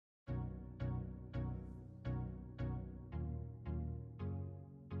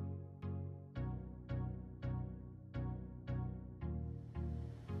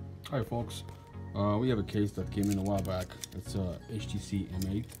Hi folks, we have a case that came in a while back. It's a HTC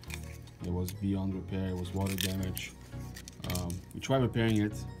M8. It was beyond repair, it was water damage. We tried repairing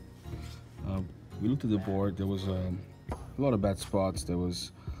it. We looked at the board, there was a lot of bad spots. There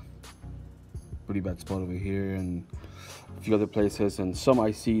was a pretty bad spot over here and a few other places, and some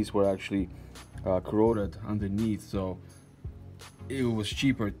ICs were actually corroded underneath, so it was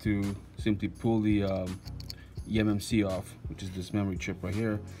cheaper to simply pull the eMMC off, which is this memory chip right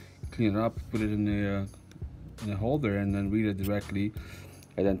here, clean it up, put it in a holder, and then read it directly,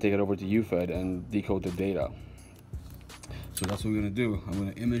 and then take it over to UFED and decode the data. So that's what we're gonna do. I'm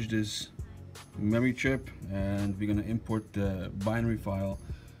gonna image this memory chip, and we're gonna import the binary file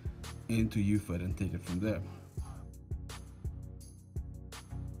into UFED and take it from there.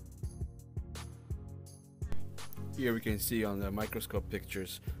 Here we can see on the microscope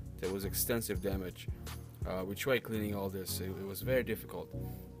pictures there was extensive damage. We tried cleaning all this. It was very difficult.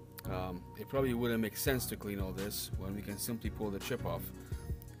 It probably wouldn't make sense to clean all this when we can simply pull the chip off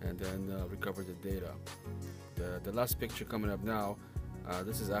and then recover the data. The last picture coming up now,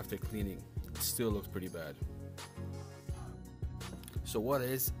 this is after cleaning. It still looks pretty bad. So what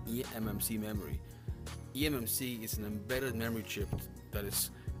is eMMC memory? eMMC is an embedded memory chip that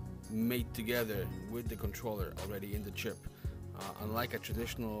is made together with the controller already in the chip. Unlike a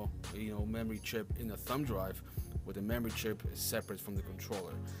traditional memory chip in a thumb drive, where the memory chip is separate from the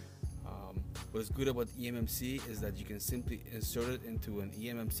controller. What's good about eMMC is that you can simply insert it into an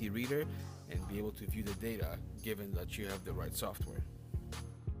eMMC reader and be able to view the data, given that you have the right software.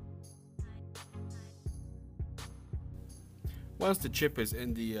 Once the chip is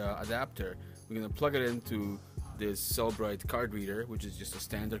in the adapter, we're going to plug it into this Cellebrite card reader, which is just a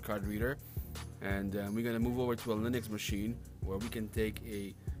standard card reader, and we're going to move over to a Linux machine where we can take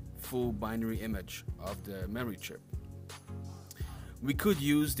a full binary image of the memory chip. We could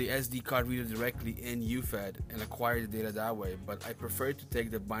use the SD card reader directly in UFED and acquire the data that way, but I prefer to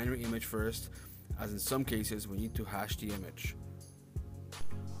take the binary image first, as in some cases we need to hash the image.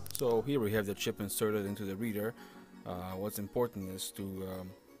 So here we have the chip inserted into the reader. What's important is to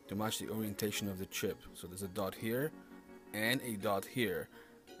match the orientation of the chip. So there's a dot here and a dot here,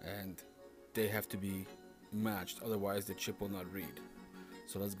 and they have to be matched, otherwise the chip will not read.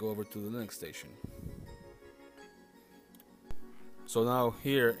 So let's go over to the Linux station. So now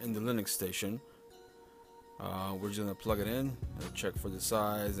here in the Linux station, we're just gonna plug it in and check for the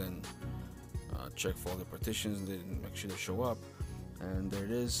size and check for all the partitions and make sure they show up. And there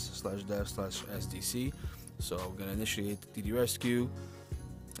it is, /dev/sdc. So we're gonna initiate DD rescue,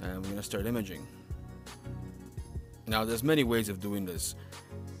 and we're gonna start imaging. Now there's many ways of doing this.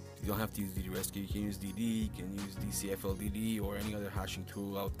 You don't have to use DD rescue. You can use DD, you can use DCFLDD or any other hashing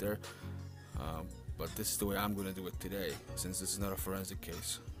tool out there. But this is the way I'm going to do it today, since this is not a forensic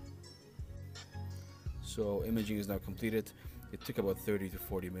case. So imaging is now completed. It took about 30 to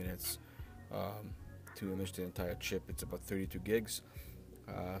 40 minutes to image the entire chip. It's about 32 gigs.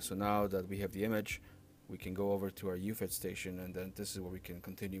 So now that we have the image, we can go over to our UFED station, and then this is where we can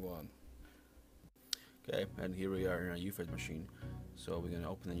continue on. Okay, and here we are in our UFED machine. So we're going to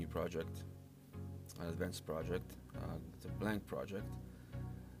open a new project, an advanced project. It's a blank project.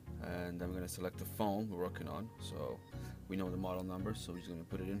 And I'm going to select the phone we're working on. So we know the model number, so we're just going to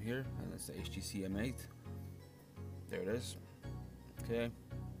put it in here, and it's the HTC M8. There it is. Okay,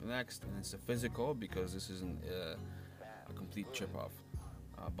 next, and it's a physical because this isn't a complete chip off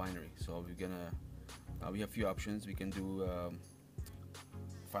binary. So we're gonna we have a few options. We can do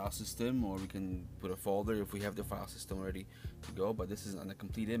file system, or we can put a folder if we have the file system ready to go, but this isn't a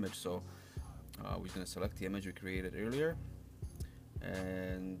complete image, so we're going to select the image we created earlier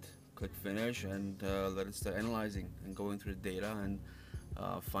and click finish, and let it start analyzing and going through the data and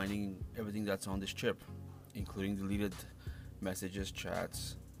finding everything that's on this chip, including deleted messages,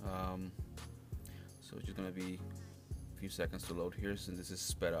 chats. So it's just going to be a few seconds to load here, since this is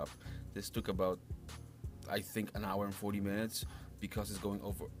sped up. This took about, I think, an hour and 40 minutes because it's going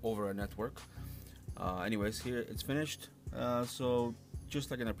over a network. Anyways, here it's finished. So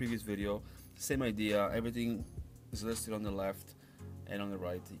just like in our previous video, same idea. Everything is listed on the left and on the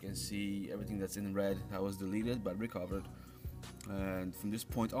right. You can see everything that's in red that was deleted but recovered. And from this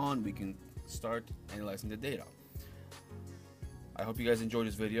point on, we can start analyzing the data. I hope you guys enjoyed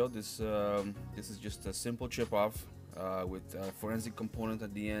this video. This is just a simple chip off with a forensic component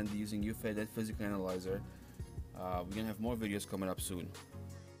at the end using UFED and physical analyzer. We're gonna have more videos coming up soon.